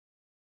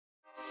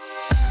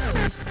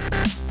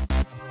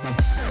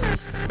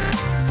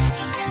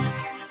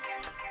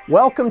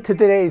Welcome to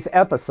today's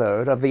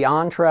episode of the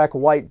On-Track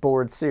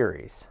Whiteboard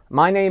series.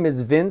 My name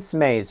is Vince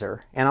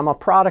Mazer, and I'm a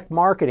product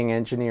marketing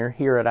engineer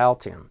here at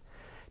Altium.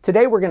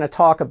 Today we're going to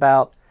talk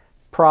about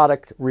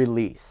product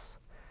release.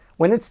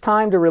 When it's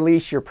time to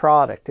release your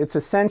product, it's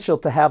essential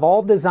to have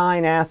all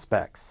design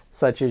aspects,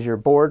 such as your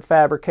board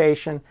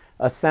fabrication,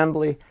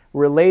 assembly,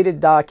 related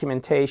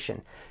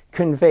documentation,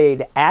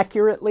 conveyed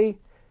accurately,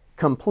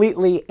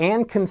 completely,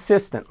 and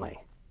consistently.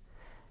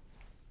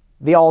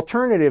 The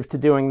alternative to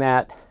doing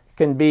that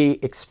can be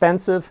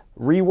expensive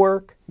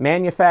rework,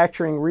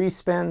 manufacturing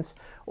respins,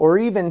 or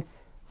even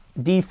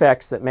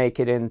defects that make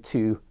it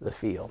into the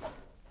field.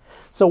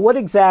 So what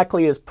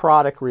exactly is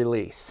product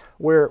release?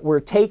 We're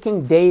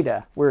taking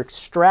data, we're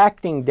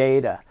extracting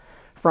data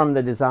from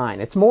the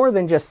design. It's more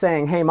than just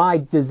saying, hey, my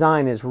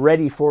design is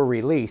ready for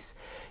release.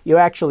 You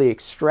actually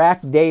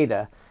extract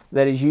data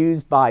that is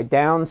used by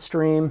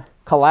downstream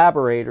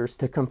collaborators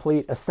to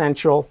complete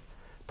essential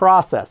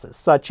processes,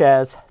 such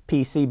as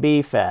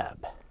PCB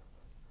fab,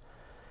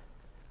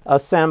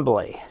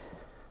 assembly,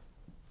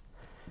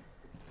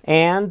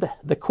 and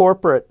the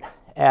corporate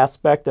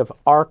aspect of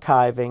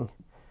archiving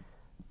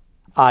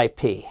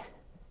IP.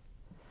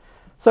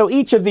 So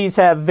each of these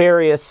have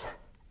various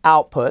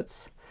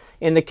outputs.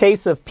 In the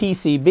case of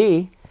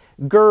PCB,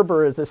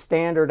 Gerber is a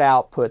standard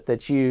output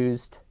that's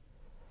used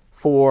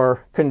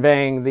for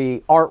conveying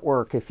the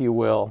artwork, if you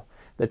will,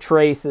 the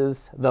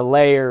traces, the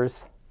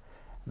layers,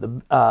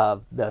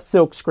 the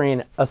silk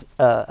screen,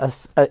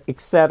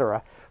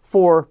 etc.,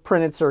 for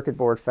printed circuit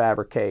board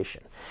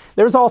fabrication.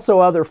 There's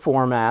also other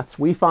formats.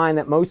 We find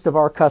that most of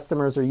our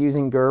customers are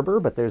using Gerber,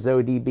 but there's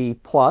ODB++.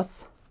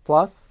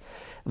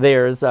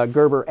 There's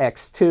Gerber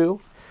X2.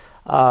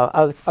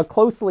 A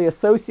closely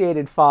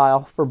associated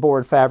file for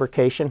board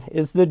fabrication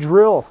is the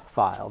drill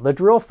file. The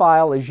drill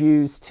file is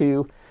used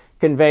to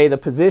convey the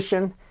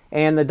position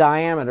and the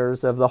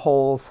diameters of the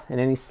holes and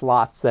any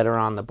slots that are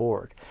on the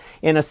board.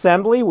 In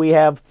assembly, we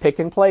have pick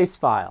and place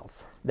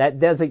files. That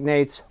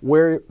designates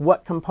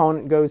what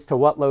component goes to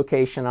what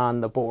location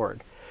on the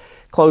board.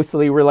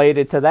 Closely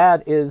related to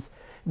that is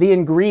the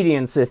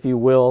ingredients, if you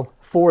will,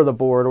 for the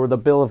board, or the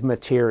bill of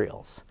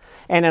materials.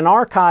 And in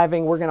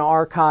archiving, we're going to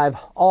archive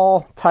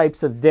all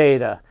types of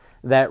data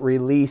that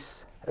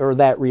release or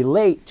that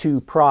relate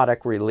to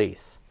product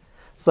release,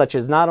 such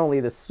as not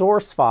only the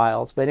source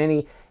files, but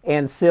any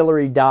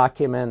ancillary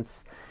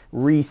documents,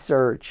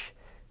 research,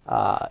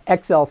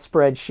 Excel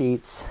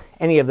spreadsheets,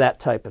 any of that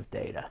type of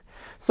data.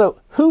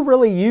 So who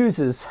really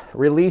uses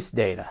release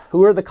data?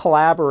 Who are the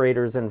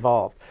collaborators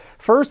involved?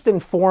 First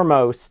and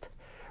foremost,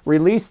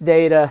 release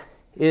data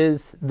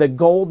is the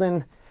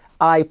golden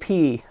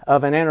IP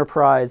of an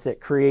enterprise that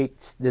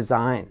creates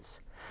designs.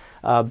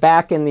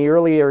 Back in the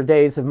earlier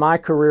days of my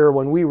career,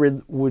 when we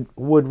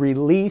would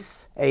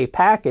release a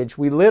package,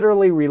 we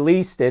literally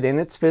released it in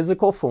its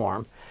physical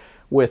form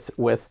with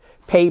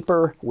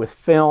paper, with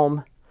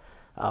film.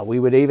 We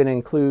would even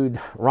include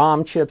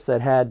ROM chips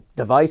that had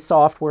device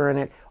software in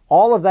it.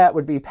 All of that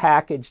would be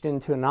packaged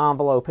into an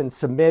envelope and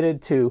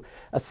submitted to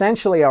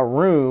essentially a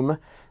room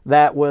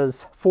that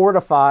was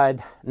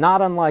fortified,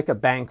 not unlike a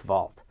bank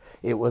vault.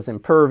 It was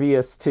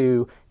impervious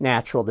to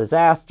natural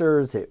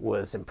disasters. It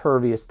was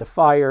impervious to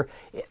fire.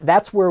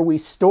 That's where we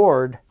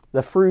stored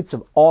the fruits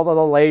of all of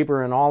the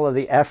labor and all of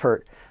the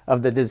effort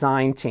of the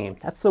design team.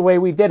 That's the way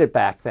we did it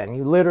back then.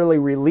 You literally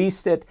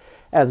released it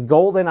as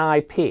golden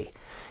IP.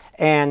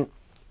 And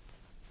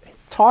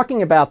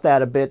talking about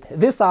that a bit,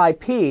 this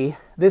IP,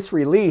 this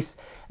release,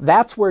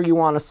 that's where you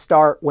want to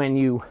start when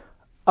you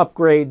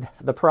upgrade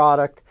the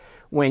product,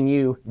 when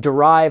you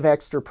derive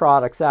extra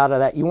products out of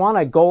that. You want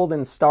a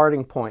golden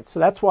starting point. So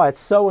that's why it's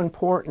so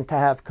important to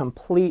have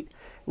complete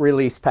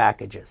release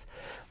packages.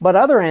 But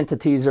other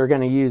entities are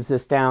going to use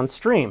this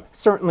downstream.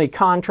 Certainly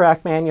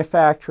contract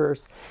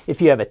manufacturers.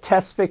 If you have a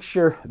test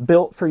fixture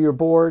built for your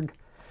board,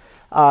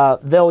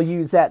 they'll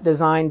use that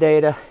design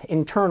data.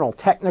 Internal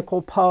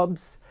technical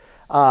pubs,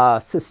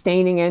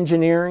 sustaining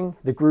engineering,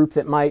 the group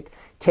that might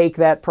take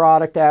that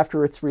product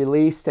after it's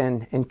released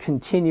and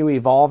continue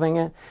evolving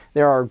it.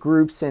 There are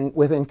groups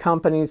within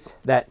companies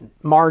that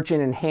margin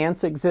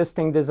enhance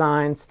existing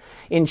designs.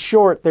 In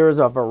short, there's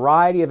a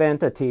variety of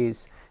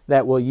entities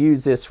that will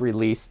use this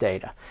release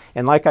data.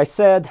 And like I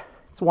said,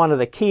 it's one of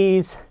the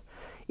keys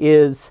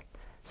is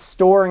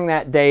storing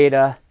that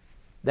data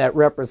that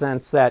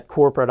represents that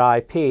corporate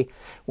IP.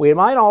 We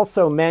might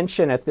also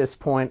mention at this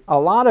point, a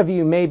lot of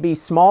you may be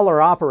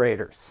smaller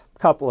operators, a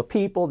couple of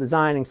people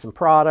designing some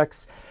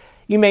products.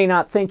 You may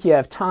not think you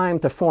have time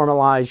to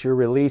formalize your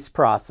release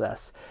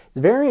process. It's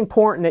very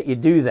important that you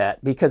do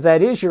that because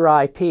that is your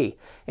IP.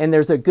 And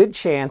there's a good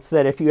chance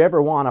that if you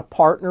ever want to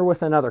partner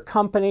with another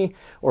company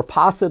or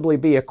possibly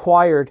be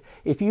acquired,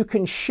 if you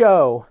can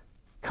show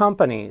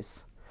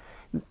companies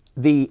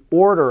the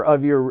order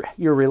of your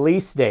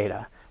release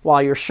data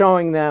while you're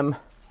showing them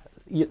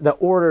the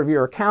order of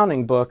your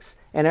accounting books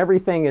and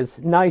everything is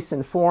nice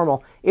and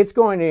formal, it's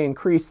going to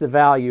increase the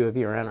value of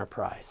your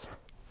enterprise.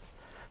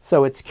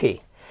 So it's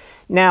key.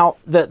 Now,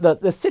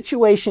 the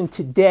situation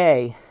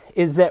today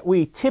is that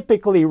we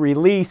typically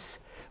release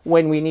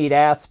when we need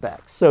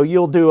aspects. So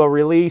you'll do a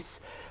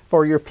release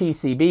for your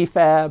PCB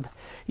fab,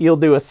 you'll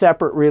do a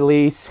separate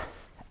release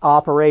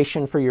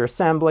operation for your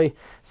assembly,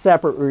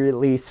 separate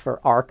release for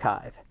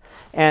archive.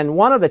 And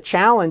one of the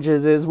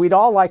challenges is we'd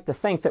all like to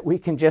think that we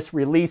can just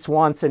release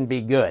once and be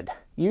good.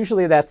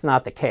 Usually that's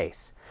not the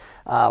case.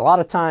 A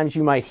lot of times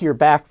you might hear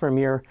back from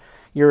your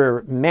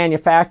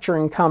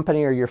manufacturing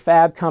company or your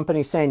fab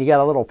company saying you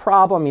got a little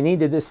problem, you need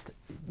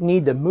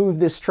to move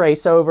this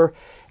trace over,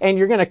 and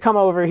you're going to come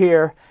over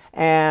here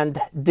and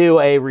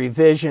do a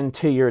revision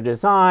to your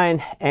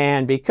design,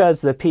 and because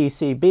the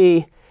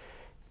PCB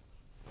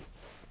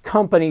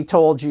company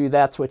told you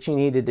that's what you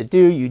needed to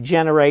do, you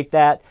generate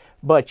that,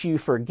 but you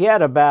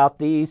forget about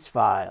these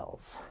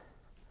files.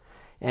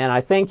 And I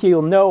think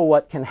you'll know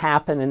what can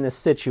happen in this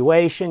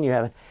situation. You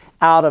have an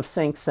out of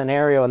sync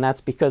scenario, and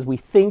that's because we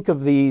think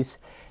of these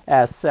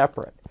as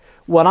separate.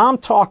 What I'm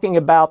talking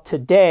about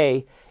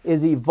today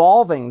is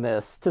evolving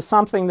this to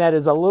something that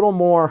is a little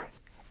more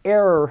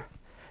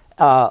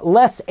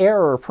less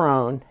error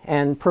prone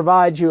and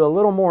provides you a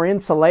little more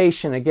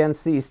insulation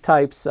against these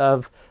types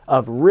of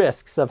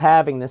risks of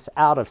having this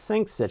out of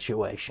sync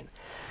situation.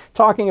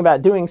 Talking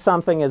about doing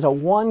something as a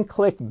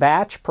one-click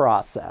batch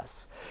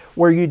process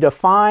where you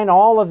define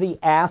all of the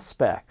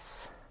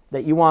aspects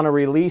that you want to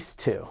release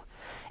to,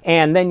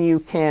 and then you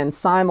can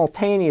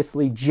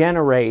simultaneously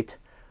generate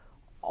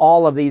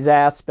all of these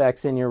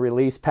aspects in your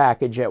release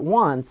package at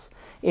once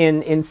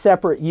in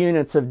separate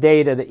units of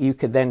data that you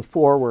could then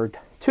forward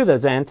to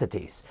those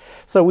entities.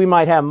 So we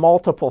might have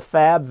multiple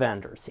fab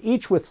vendors,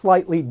 each with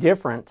slightly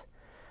different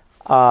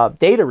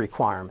data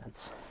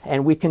requirements,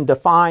 and we can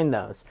define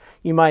those.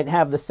 You might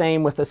have the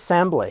same with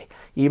assembly.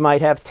 You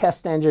might have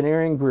test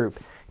engineering group,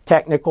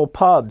 technical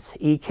pubs,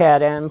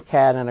 ECAD,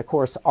 MCAD, and of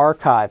course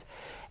archive.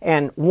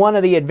 And one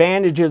of the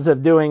advantages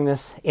of doing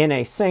this in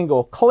a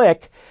single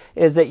click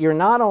is that you're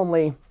not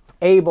only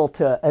able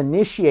to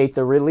initiate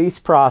the release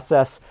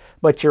process,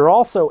 but you're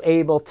also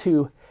able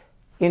to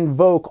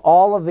invoke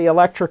all of the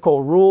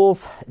electrical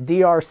rules,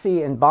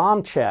 DRC, and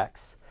bomb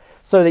checks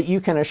so that you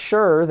can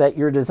assure that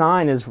your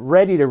design is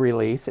ready to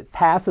release, it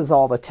passes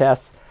all the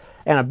tests.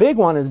 And a big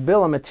one is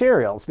bill of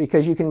materials,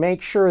 because you can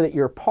make sure that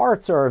your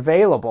parts are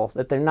available,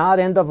 that they're not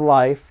end of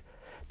life,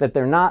 that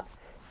they're not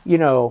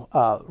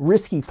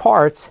risky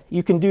parts.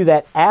 You can do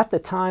that at the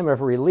time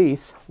of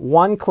release,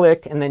 one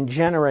click, and then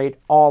generate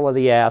all of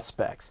the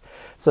aspects.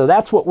 So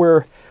that's what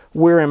we're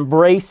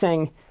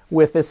embracing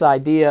with this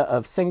idea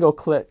of single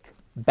click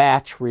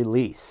batch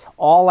release.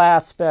 All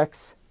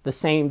aspects, the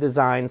same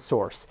design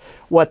source.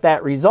 What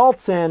that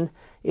results in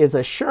is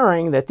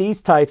assuring that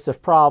these types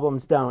of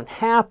problems don't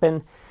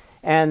happen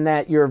and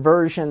that your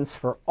versions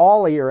for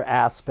all of your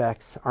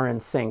aspects are in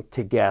sync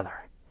together.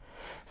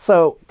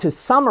 So to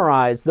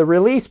summarize, the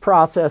release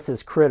process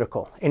is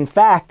critical. In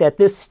fact, at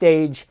this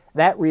stage,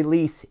 that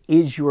release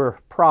is your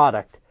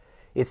product.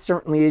 It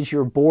certainly is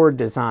your board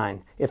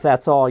design, if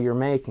that's all you're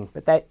making,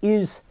 but that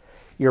is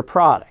your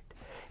product.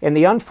 And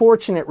the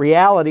unfortunate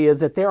reality is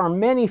that there are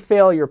many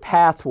failure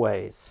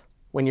pathways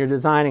when you're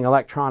designing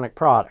electronic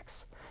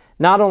products.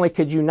 Not only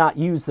could you not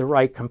use the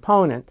right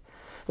component,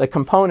 the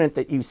component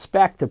that you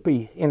spec to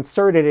be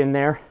inserted in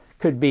there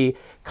could be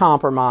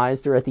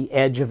compromised or at the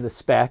edge of the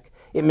spec.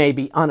 It may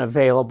be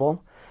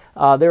unavailable.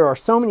 There are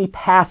so many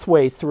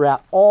pathways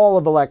throughout all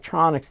of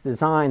electronics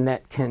design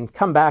that can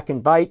come back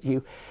and bite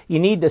you. You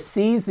need to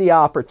seize the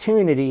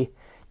opportunity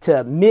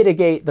to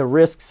mitigate the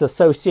risks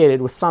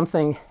associated with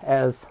something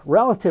as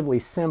relatively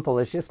simple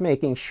as just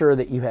making sure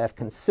that you have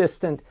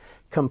consistent,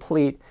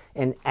 complete,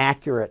 and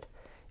accurate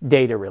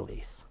data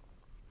release.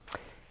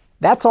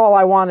 That's all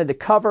I wanted to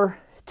cover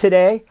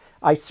today.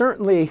 I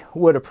certainly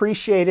would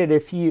appreciate it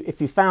if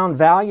you found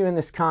value in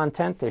this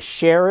content, to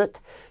share it,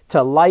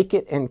 to like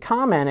it, and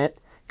comment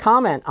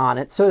on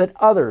it so that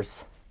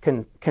others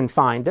can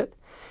find it.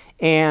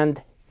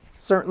 And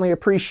certainly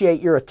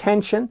appreciate your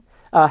attention.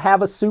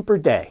 Have a super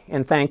day,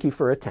 and thank you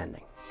for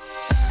attending.